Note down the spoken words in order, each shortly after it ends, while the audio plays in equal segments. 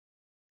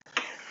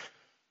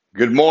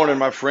Good morning,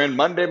 my friend.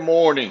 Monday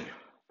morning,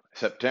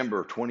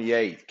 September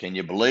 28th. Can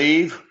you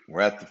believe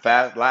we're at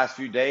the last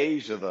few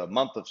days of the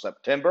month of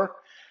September?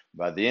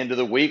 By the end of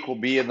the week, we'll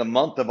be in the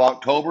month of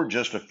October,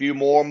 just a few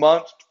more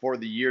months for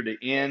the year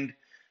to end.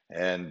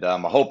 And I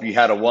hope you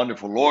had a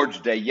wonderful Lord's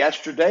Day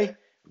yesterday.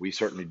 We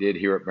certainly did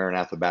here at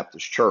Maranatha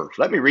Baptist Church.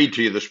 Let me read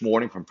to you this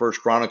morning from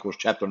First Chronicles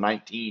chapter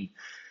 19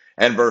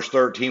 and verse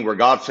 13, where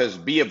God says,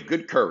 "Be of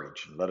good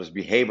courage. Let us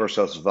behave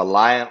ourselves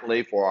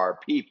valiantly for our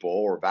people,"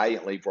 or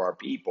valiantly for our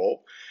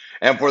people,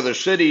 "and for the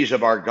cities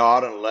of our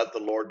God, and let the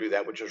Lord do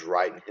that which is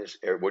right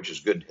in which is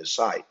good in his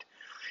sight."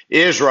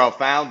 Israel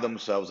found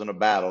themselves in a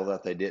battle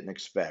that they didn't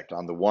expect.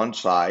 On the one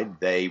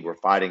side, they were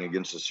fighting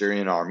against the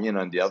Syrian army, and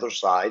on the other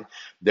side,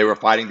 they were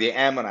fighting the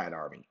Ammonite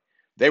army.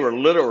 They were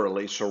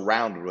literally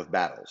surrounded with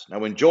battles. Now,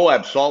 when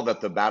Joab saw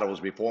that the battle was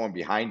before and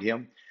behind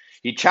him,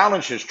 he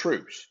challenged his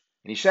troops,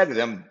 and he said to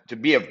them to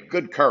be of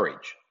good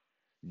courage.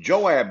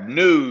 Joab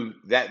knew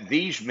that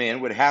these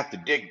men would have to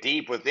dig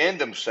deep within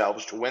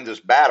themselves to win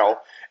this battle,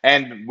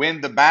 and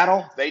win the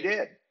battle, they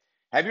did.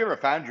 Have you ever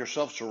found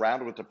yourself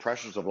surrounded with the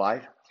pressures of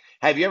life?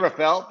 Have you ever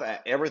felt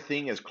that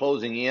everything is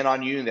closing in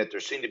on you and that there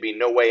seems to be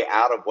no way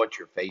out of what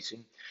you're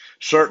facing?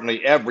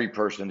 Certainly, every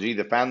person has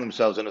either found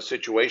themselves in a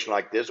situation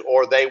like this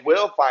or they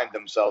will find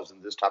themselves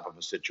in this type of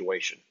a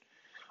situation.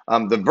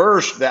 The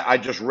verse that I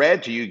just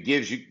read to you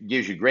gives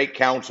you great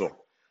counsel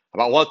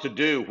about what to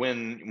do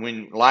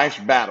when life's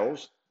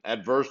battles,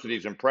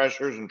 adversities, and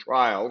pressures and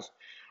trials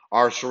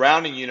are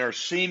surrounding you and are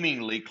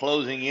seemingly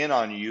closing in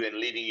on you and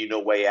leaving you no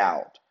way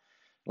out.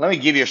 Let me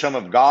give you some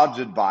of God's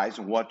advice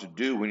on what to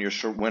do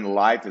when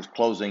life is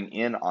closing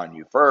in on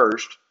you.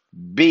 First,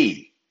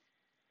 be.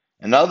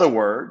 In other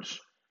words,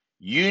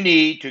 you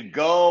need to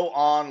go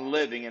on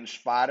living in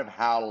spite of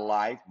how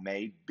life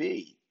may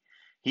be.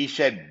 He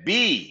said,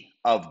 "Be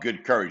of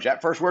good courage."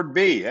 That first word,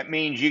 "be," that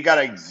means you got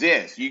to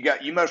exist.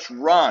 You must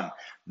run,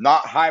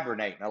 not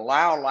hibernate, and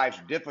allow life's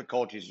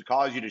difficulties to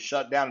cause you to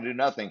shut down and do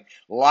nothing.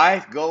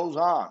 Life goes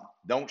on.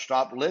 Don't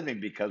stop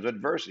living because of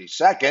adversity.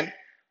 Second,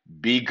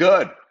 be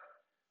good.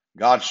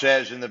 God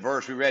says in the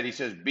verse we read, He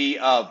says, "Be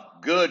of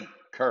good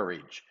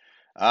courage."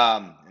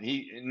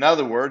 In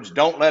other words,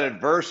 don't let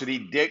adversity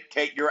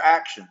dictate your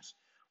actions.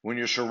 When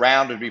you're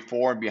surrounded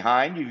before and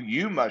behind you,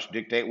 you must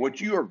dictate what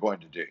you are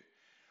going to do.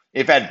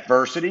 If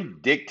adversity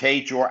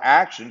dictates your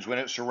actions when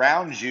it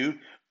surrounds you,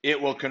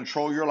 it will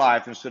control your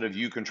life instead of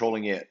you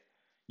controlling it.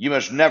 You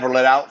must never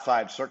let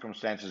outside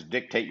circumstances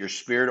dictate your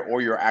spirit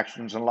or your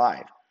actions in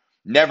life.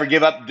 Never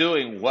give up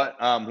doing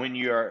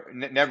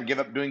never give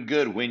up doing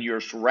good when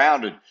you're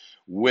surrounded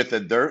with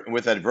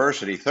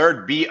adversity.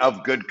 Third, be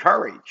of good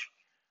courage.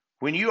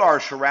 When you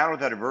are surrounded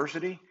with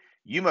adversity,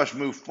 you must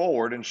move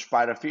forward in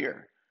spite of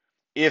fear.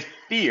 If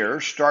fear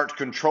starts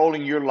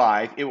controlling your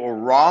life, it will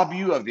rob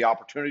you of the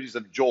opportunities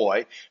of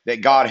joy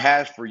that God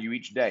has for you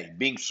each day.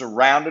 Being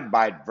surrounded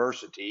by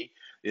adversity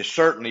is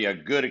certainly a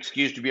good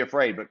excuse to be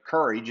afraid, but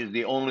courage is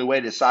the only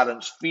way to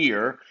silence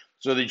fear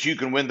so that you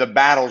can win the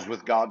battles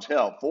with God's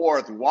help.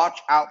 Fourth, watch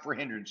out for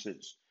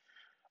hindrances.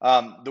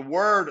 The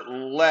word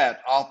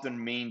 "let"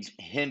 often means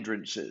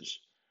hindrances.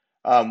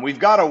 We've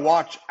got to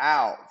watch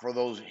out for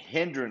those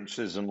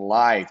hindrances in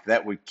life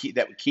that would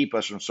keep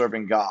us from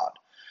serving God.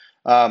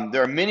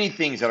 There are many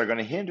things that are going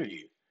to hinder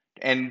you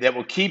and that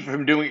will keep you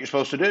from doing what you're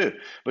supposed to do.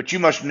 But you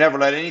must never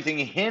let anything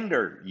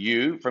hinder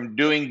you from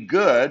doing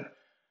good,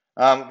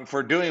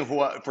 for doing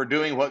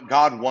what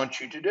God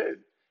wants you to do.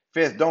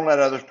 Fifth, don't let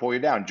others pull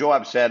you down.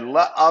 Joab said,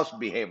 "Let us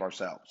behave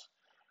ourselves.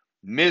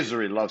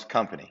 Misery loves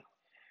company."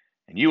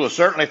 And you will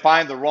certainly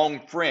find the wrong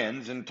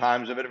friends in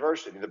times of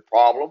adversity. The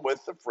problem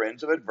with the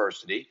friends of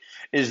adversity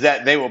is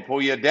that they will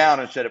pull you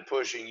down instead of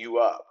pushing you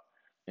up.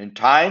 In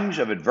times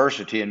of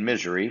adversity and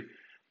misery,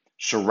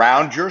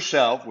 surround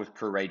yourself with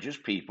courageous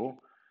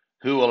people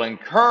who will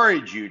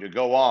encourage you to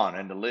go on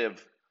and to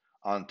live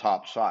on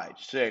top side.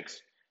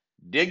 Six,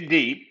 dig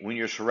deep when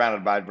you're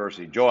surrounded by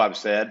adversity. Joab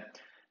said,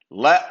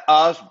 "Let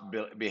us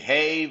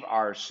behave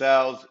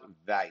ourselves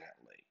valiantly."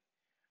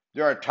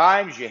 There are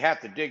times you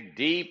have to dig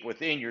deep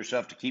within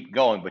yourself to keep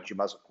going, but you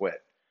mustn't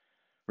quit.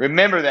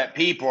 Remember that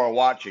people are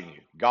watching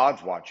you.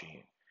 God's watching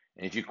you.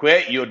 And if you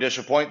quit, you'll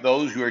disappoint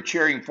those who are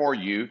cheering for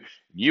you.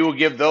 You will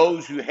give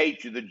those who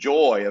hate you the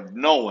joy of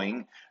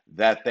knowing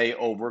that they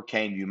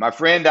overcame you. My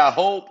friend, I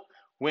hope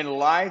when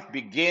life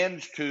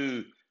begins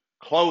to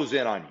close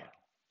in on you,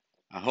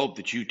 I hope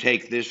that you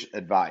take this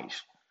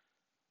advice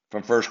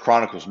from First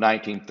Chronicles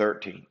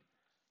 19:13.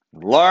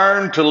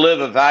 Learn to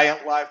live a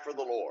valiant life for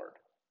the Lord.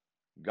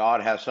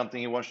 God has something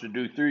He wants to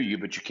do through you,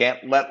 but you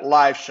can't let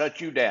life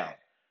shut you down.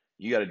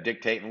 You got to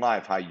dictate in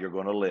life how you're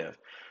going to live.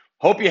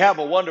 Hope you have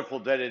a wonderful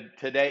day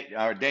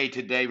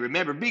today.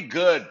 Remember, be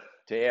good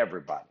to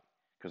everybody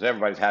because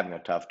everybody's having a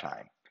tough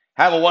time.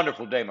 Have a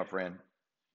wonderful day, my friend.